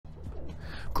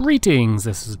Greetings,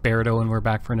 this is Berto and we're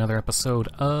back for another episode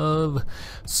of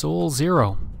Soul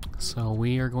Zero. So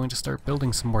we are going to start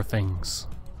building some more things.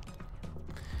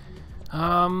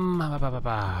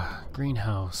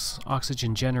 Greenhouse,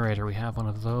 oxygen generator, we have one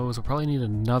of those. We'll probably need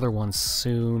another one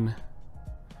soon.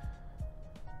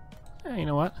 You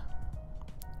know what?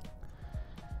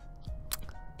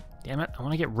 Damn it, I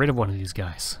want to get rid of one of these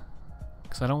guys.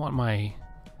 Because I don't want my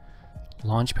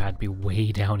launch pad to be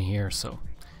way down here, so...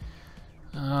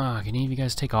 can any of you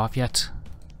guys take off yet?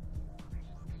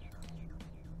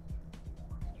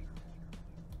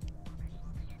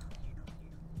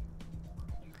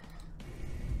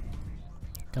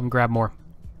 Come grab more.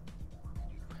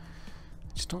 I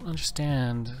just don't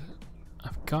understand.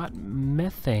 I've got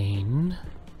methane.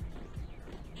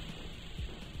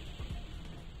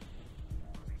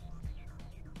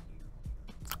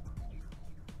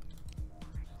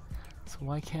 So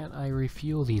why can't I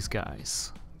refuel these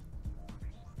guys?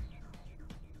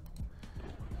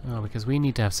 Oh, because we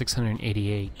need to have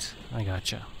 688. I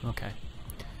gotcha. Okay.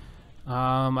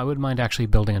 I wouldn't mind actually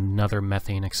building another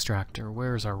methane extractor.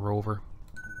 Where's our rover?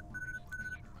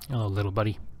 Oh, little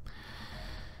buddy.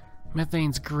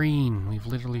 Methane's green. We've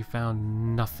literally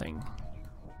found nothing.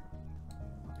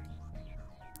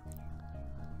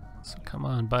 So come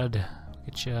on, bud.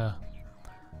 Get ya.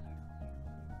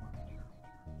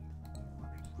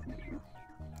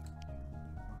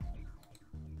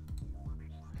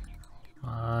 Come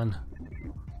on.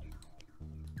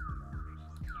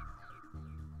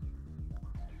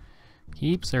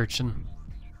 Keep searching.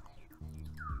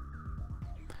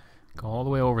 Go all the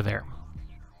way over there.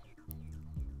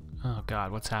 Oh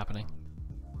god, what's happening?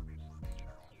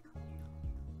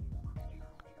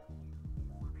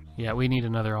 Yeah, we need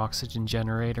another oxygen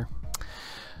generator.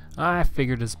 I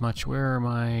figured as much. Where are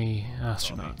my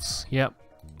astronauts? Yep,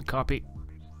 copy.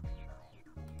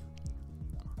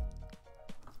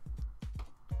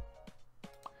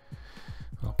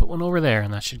 I'll put one over there,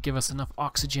 and that should give us enough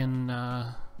oxygen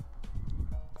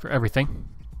for everything.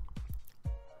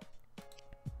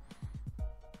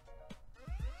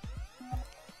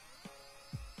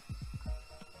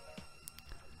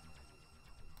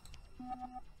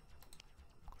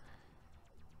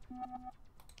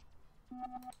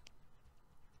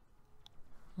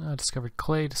 Discovered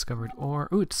clay, discovered ore.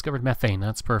 Ooh, discovered methane.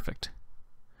 That's perfect.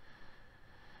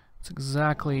 That's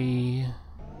exactly...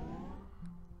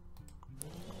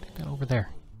 Take that over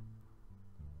there.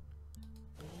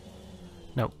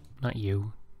 No, not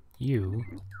you. You.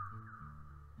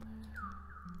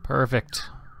 Perfect.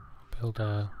 Build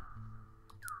a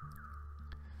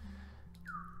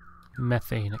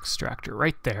methane extractor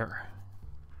right there.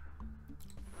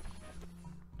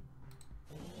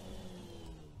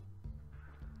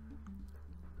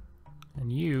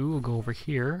 And you will go over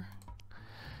here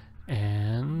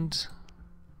and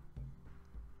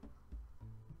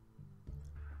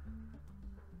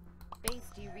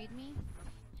Base, do you read me?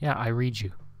 yeah, I read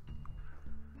you.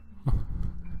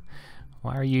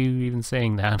 Why are you even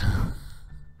saying that?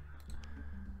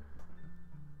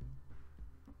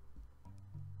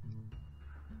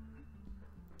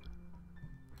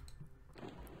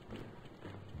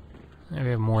 We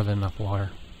have more than enough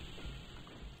water.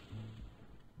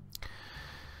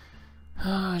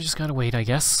 I just gotta wait, I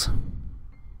guess.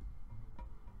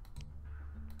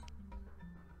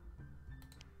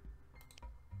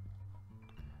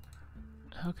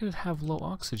 How could it have low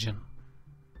oxygen?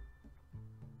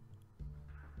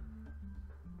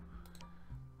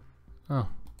 Oh.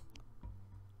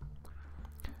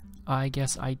 I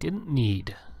guess I didn't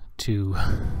need to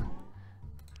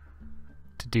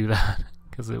do that,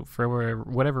 because it, for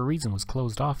whatever reason, was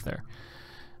closed off there.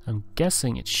 I'm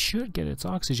guessing it should get its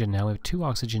oxygen now. We have 2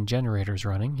 oxygen generators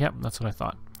running. Yep, that's what I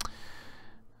thought.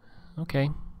 Okay.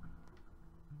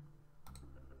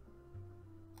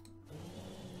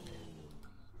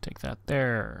 Take that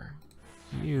there.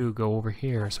 You go over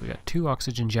here. So we got 2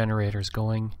 oxygen generators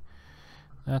going.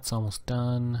 That's almost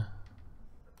done.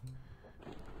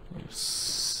 There's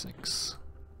 6.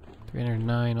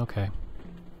 309, okay.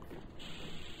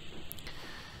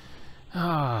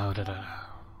 Ah,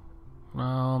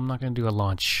 well, I'm not going to do a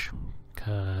launch,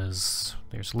 because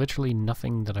there's literally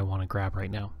nothing that I want to grab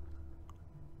right now.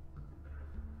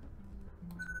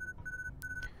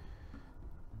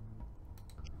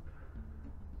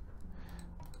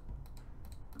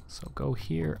 So go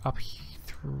here, up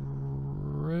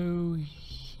through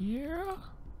here.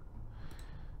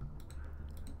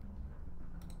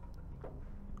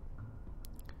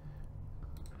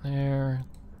 There.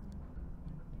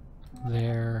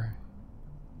 There.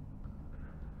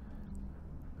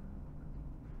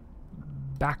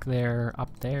 Back there,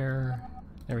 up there,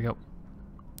 There we go.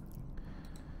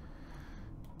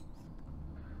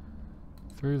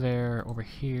 Through there, over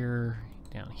here,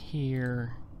 down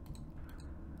here.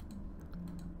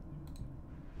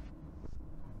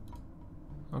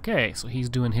 Okay, so he's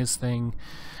doing his thing.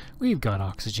 We've got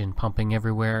oxygen pumping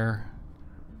everywhere.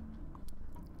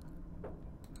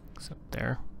 Except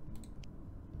there.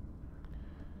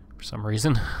 For some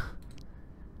reason.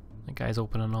 The guy's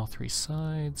open on all three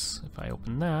sides. If I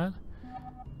open that,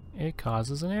 it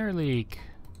causes an air leak.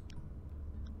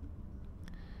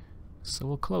 So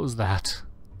we'll close that.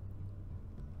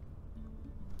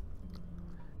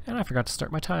 And I forgot to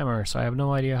start my timer, so I have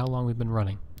no idea how long we've been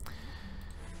running.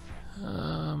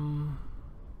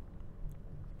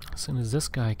 As soon as this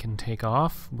guy can take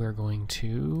off, we're going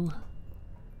to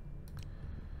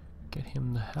get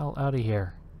him the hell out of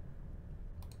here.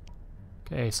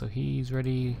 Okay, so he's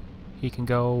ready. He can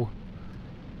go.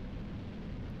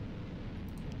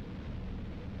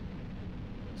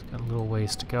 He's got a little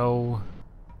ways to go.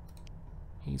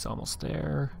 He's almost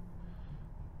there.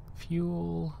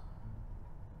 Fuel.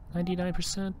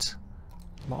 99%.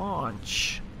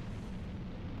 Launch.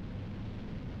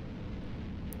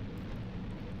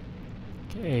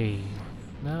 Okay,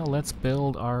 now let's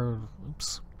build our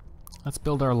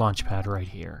launch pad right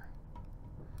here.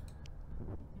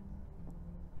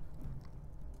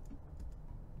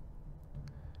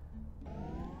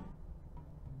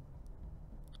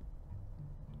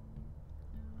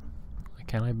 Why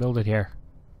can't I build it here?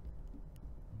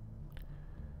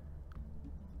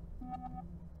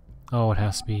 Oh, it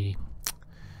has to be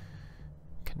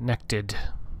connected.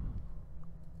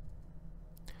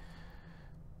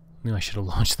 Knew I should have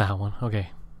launched that one.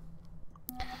 Okay.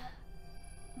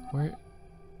 Where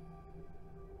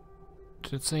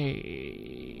did it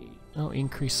say? Oh,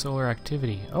 increase solar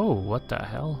activity. Oh, what the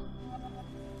hell?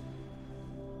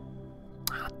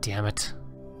 Ah, damn it.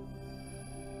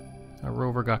 Our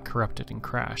rover got corrupted and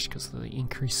crashed because of the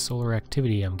increased solar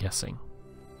activity, I'm guessing.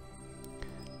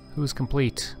 Who's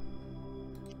complete?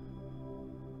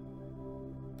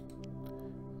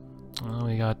 Oh,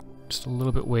 we got just a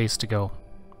little bit ways to go.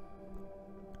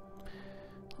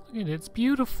 Look at it, it's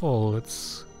beautiful.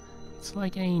 It's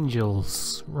like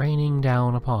angels raining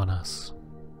down upon us.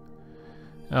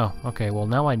 Oh, okay, well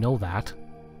now I know that.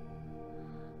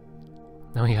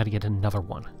 Now we gotta get another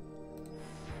one.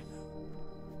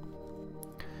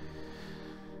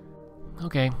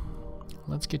 Okay,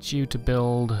 let's get you to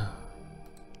build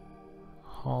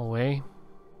hallway.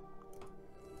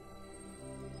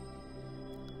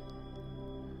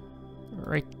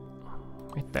 Right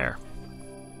there.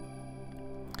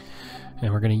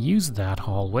 And we're going to use that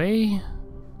hallway.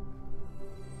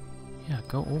 Yeah,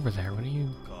 go over there. What are you...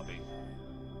 Copy.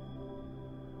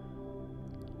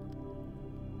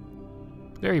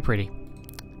 Very pretty.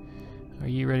 Are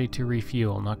you ready to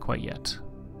refuel? Not quite yet.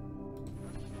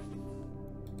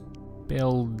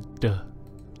 Build.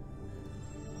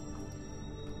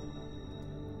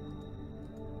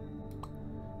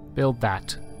 Build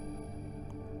that.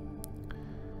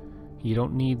 You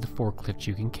don't need the forklift,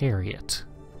 you can carry it.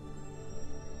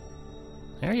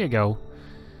 There you go.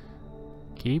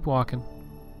 Keep walking.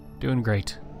 Doing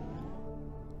great.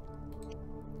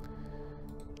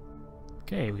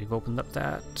 Okay, we've opened up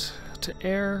that to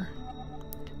air.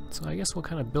 So I guess we'll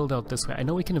kind of build out this way. I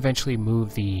know we can eventually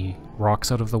move the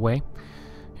rocks out of the way,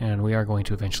 and we are going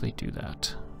to eventually do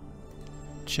that.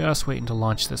 Just waiting to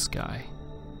launch this guy.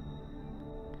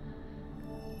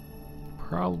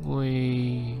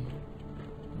 Probably...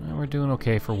 well, we're doing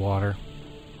okay for water.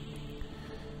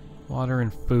 Water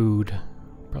and food.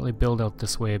 Probably build out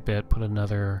this way a bit, put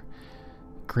another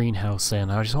greenhouse in.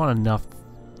 I just want enough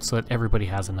so that everybody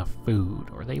has enough food,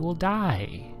 or they will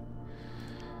die.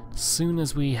 As soon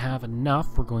as we have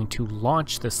enough, we're going to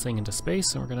launch this thing into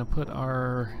space, and we're going to put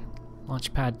our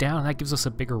launch pad down. That gives us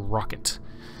a bigger rocket.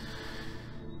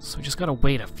 So we just gotta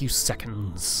wait a few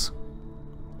seconds.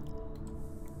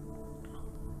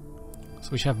 So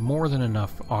we should have more than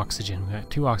enough oxygen. We got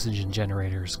 2 oxygen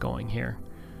generators going here.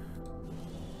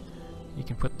 You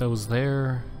can put those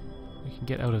there. We can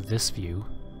get out of this view.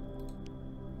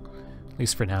 At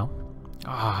least for now.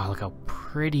 Ah, look how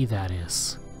pretty that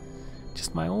is.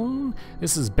 Just my own...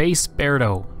 This is base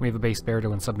Berdo. We have a base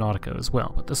Berdo in Subnautica as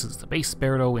well, but this is the base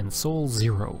Berdo in Sol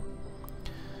Zero.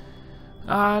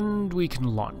 And we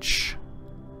can launch.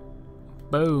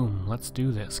 Boom, let's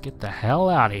do this. Get the hell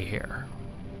out of here.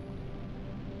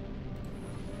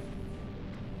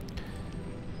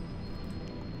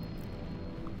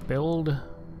 Build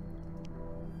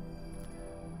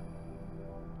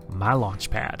my launch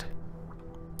pad.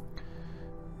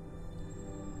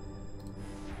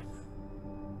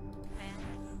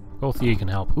 Both of you can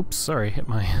help. Oops, sorry, hit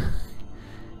my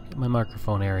hit my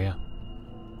microphone area.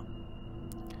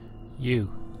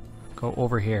 You, go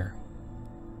over here.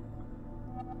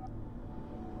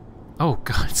 Oh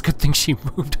god, it's a good thing she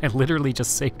moved. I literally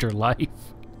just saved her life.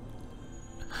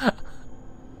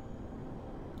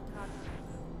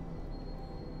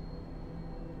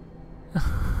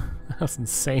 That was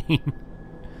insane.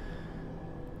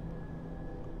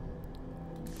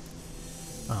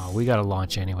 Oh, we gotta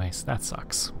launch anyways. That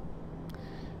sucks.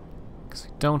 Because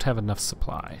we don't have enough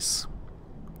supplies.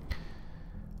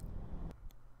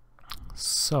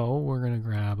 So, we're gonna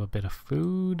grab a bit of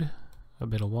food, a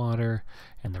bit of water,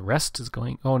 and the rest is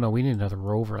going... Oh no, we need another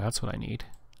rover. That's what I need.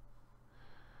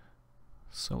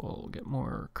 So we'll get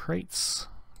more crates.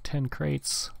 10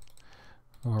 crates.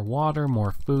 More water,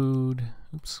 more food.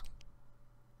 Oops.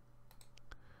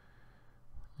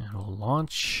 And we'll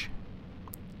launch.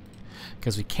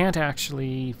 Because we can't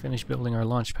actually finish building our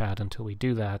launch pad until we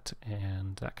do that,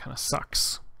 and that kind of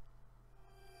sucks.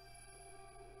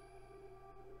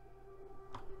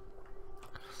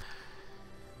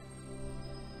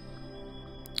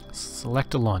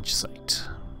 Select a launch site.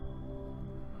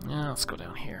 Yeah, let's go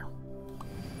down here.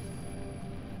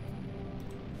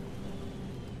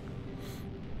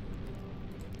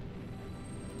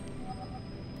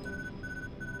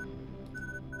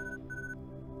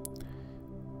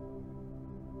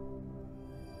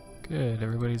 Good,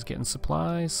 everybody's getting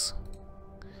supplies.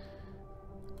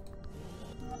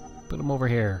 Put them over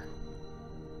here.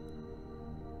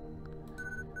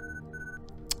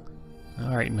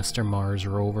 Alright, Mr. Mars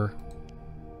rover.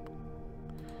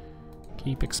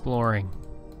 Keep exploring.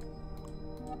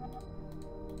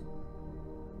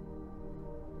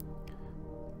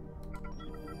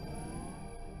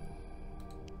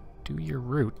 Do your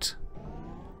route.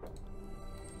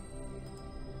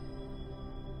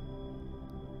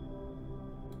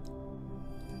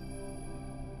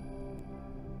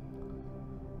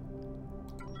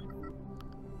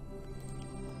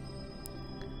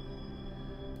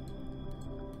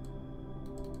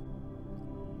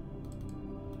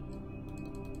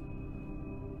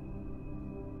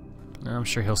 I'm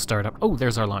sure he'll start up. Oh,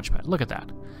 there's our launch pad. Look at that.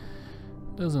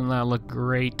 Doesn't that look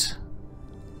great?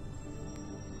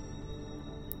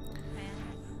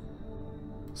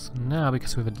 So now,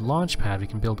 because we have a launch pad, we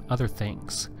can build other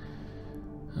things.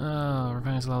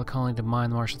 Refineries allow the colony to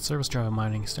mine the Martian surface, drive a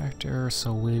mining extractor,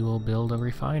 so we will build a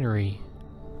refinery.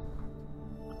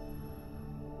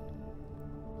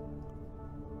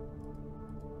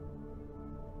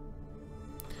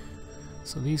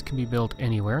 So these can be built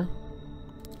anywhere.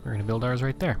 We're going to build ours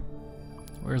right there.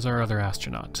 Where's our other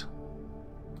astronaut?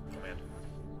 Command.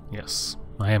 Yes,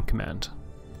 I am command.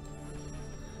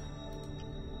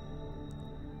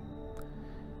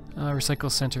 Recycle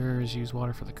centers use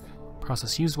water for the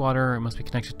process. Used water. It must be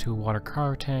connected to a water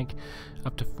cryo tank.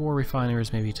 Up to 4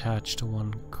 refineries may be attached to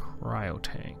 1 cryo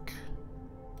tank.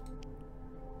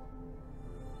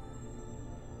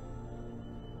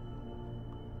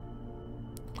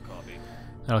 Copy.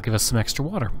 That'll give us some extra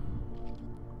water.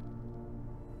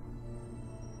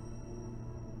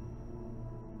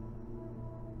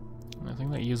 I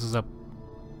think that uses up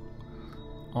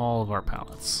all of our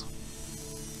pallets.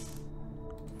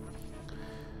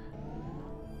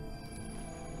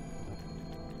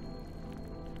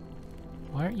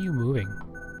 Why aren't you moving?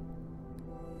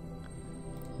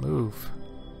 Move.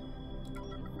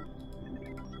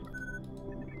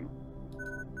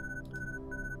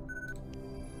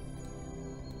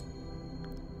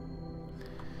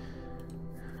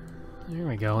 There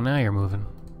we go, now you're moving.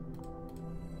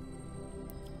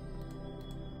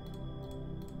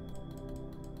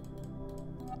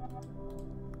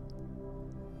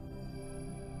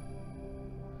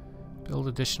 Build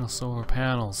additional solar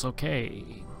panels, okay.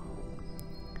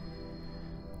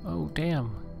 Oh,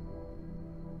 damn.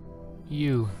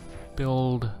 You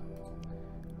build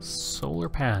solar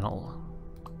panel.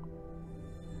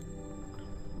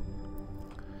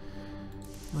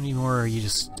 How many more are you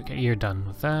just... Okay, you're done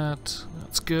with that.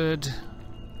 That's good.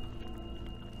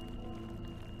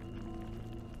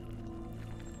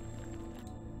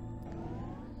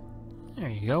 There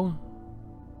you go.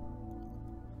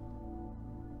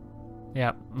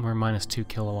 Yeah, we're minus 2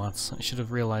 kilowatts. I should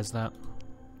have realized that.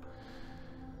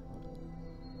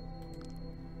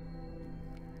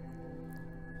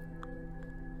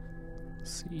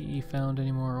 See, found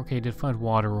any more? Okay, did find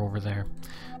water over there.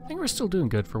 I think we're still doing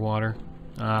good for water.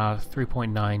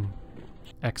 3.9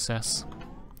 excess.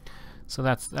 So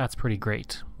that's pretty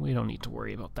great. We don't need to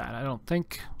worry about that, I don't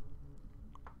think.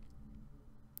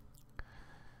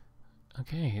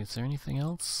 Okay, is there anything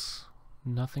else?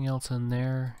 Nothing else in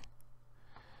there.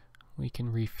 we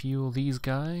can refuel these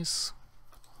guys.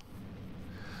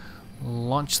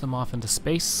 Launch them off into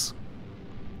space.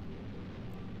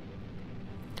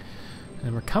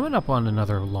 And we're coming up on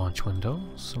another launch window,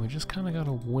 so we just kind of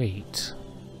gotta wait.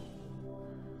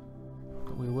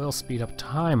 But we will speed up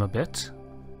time a bit,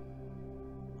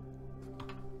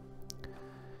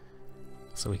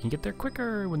 so we can get there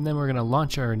quicker, and then we're gonna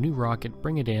launch our new rocket,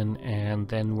 bring it in, and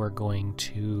then we're going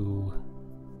to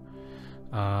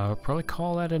probably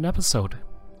call that an episode.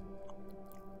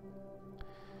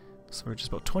 So we're just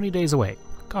about 20 days away.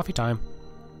 Coffee time.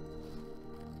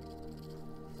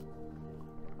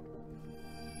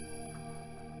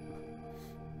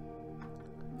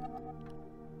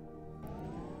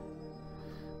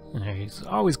 It's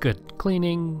always good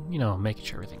cleaning, you know, making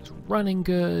sure everything's running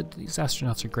good. These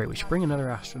astronauts are great. We should bring another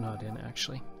astronaut in,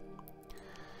 actually.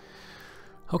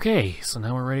 Okay, so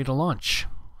now we're ready to launch.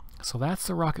 So that's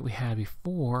the rocket we had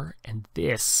before, and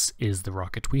this is the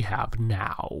rocket we have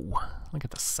now. Look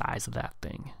at the size of that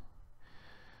thing.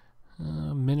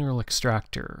 Mineral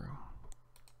extractor.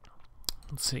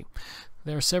 Let's see.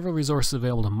 There are several resources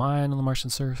available to mine on the Martian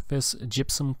surface.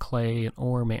 Gypsum, clay, and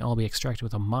ore may all be extracted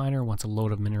with a miner. Once a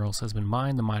load of minerals has been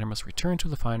mined, the miner must return to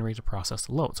the refinery to process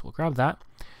the load. So we'll grab that.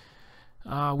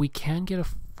 We can get a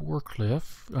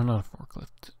forklift. Oh, not a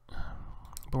forklift.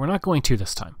 But we're not going to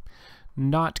this time.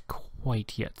 Not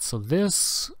quite yet. So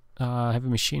this heavy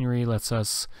machinery lets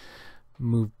us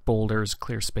move boulders,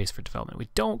 clear space for development. We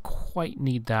don't quite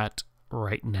need that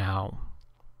right now.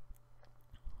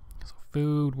 So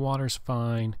food, water's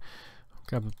fine.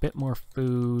 Grab a bit more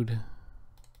food.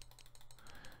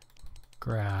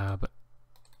 Grab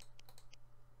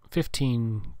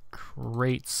 15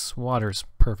 crates. Water's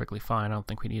perfectly fine. I don't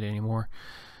think we need any more.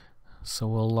 So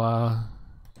we'll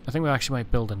I think we actually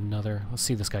might build another. Let's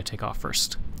see this guy take off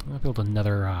first. I'm gonna build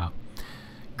another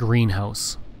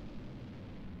greenhouse.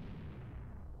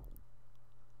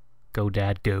 Go,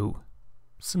 Dad, go.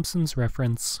 Simpsons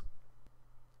reference.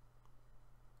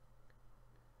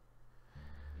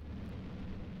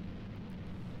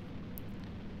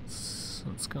 So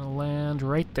it's gonna land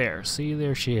right there. See,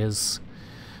 there she is.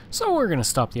 So we're gonna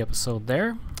stop the episode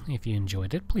there. If you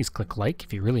enjoyed it, please click like.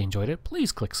 If you really enjoyed it,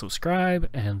 please click subscribe.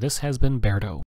 And this has been Berto.